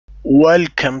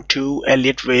Welcome to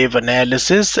Elliot Wave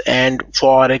Analysis and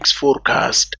Forex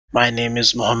Forecast. My name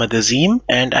is Mohammed Azim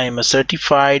and I am a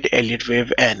certified Elliot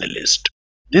Wave Analyst.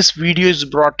 This video is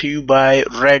brought to you by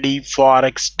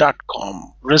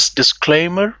ReadyForex.com. Risk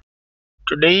disclaimer.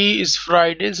 Today is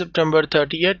Friday, September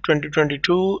 30th,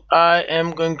 2022. I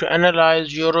am going to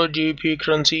analyze Euro GBP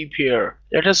currency pair.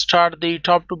 Let us start the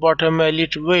top to bottom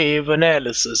Elliot Wave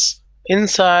analysis.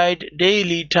 Inside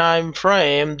daily time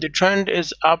frame, the trend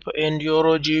is up in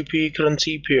Euro GBP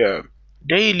currency pair.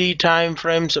 Daily time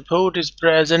frame support is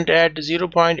present at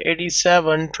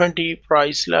 0.8720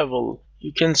 price level.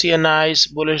 You can see a nice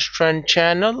bullish trend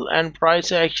channel and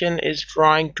price action is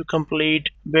trying to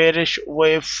complete bearish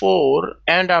wave 4,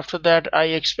 and after that I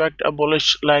expect a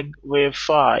bullish leg wave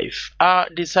 5. A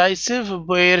decisive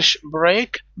bearish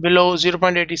break below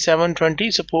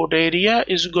 0.8720 support area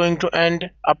is going to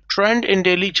end uptrend in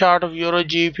daily chart of Euro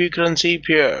GBP currency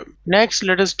pair. Next,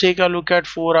 let us take a look at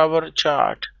 4-hour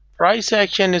chart. Price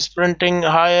action is printing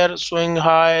higher swing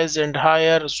highs and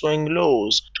higher swing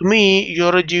lows. To me,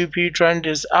 Euro GBP trend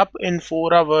is up in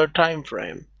 4-hour time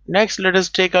frame. Next, let us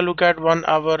take a look at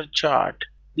 1-hour chart.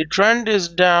 The trend is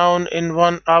down in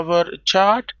 1-hour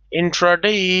chart.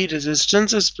 Intraday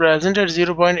resistance is present at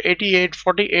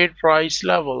 0.8848 price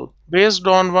level. Based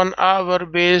on 1-hour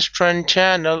base trend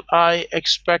channel, I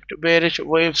expect bearish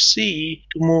wave C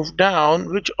to move down,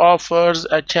 which offers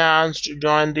a chance to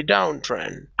join the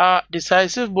downtrend. A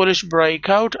decisive bullish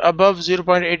breakout above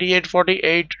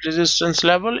 0.8848 resistance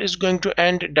level is going to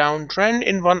end downtrend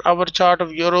in 1-hour chart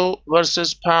of Euro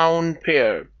versus Pound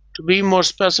pair. To be more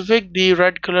specific, the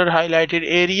red color highlighted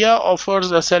area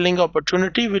offers a selling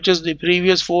opportunity, which is the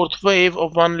previous fourth wave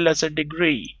of one lesser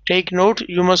degree. Take note,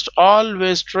 you must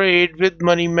always trade with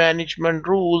money management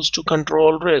rules to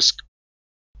control risk.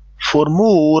 For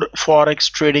more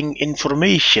Forex trading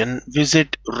information,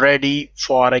 visit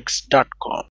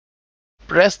ReadyForex.com.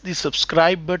 Press the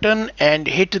subscribe button and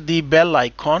hit the bell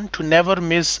icon to never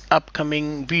miss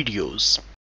upcoming videos.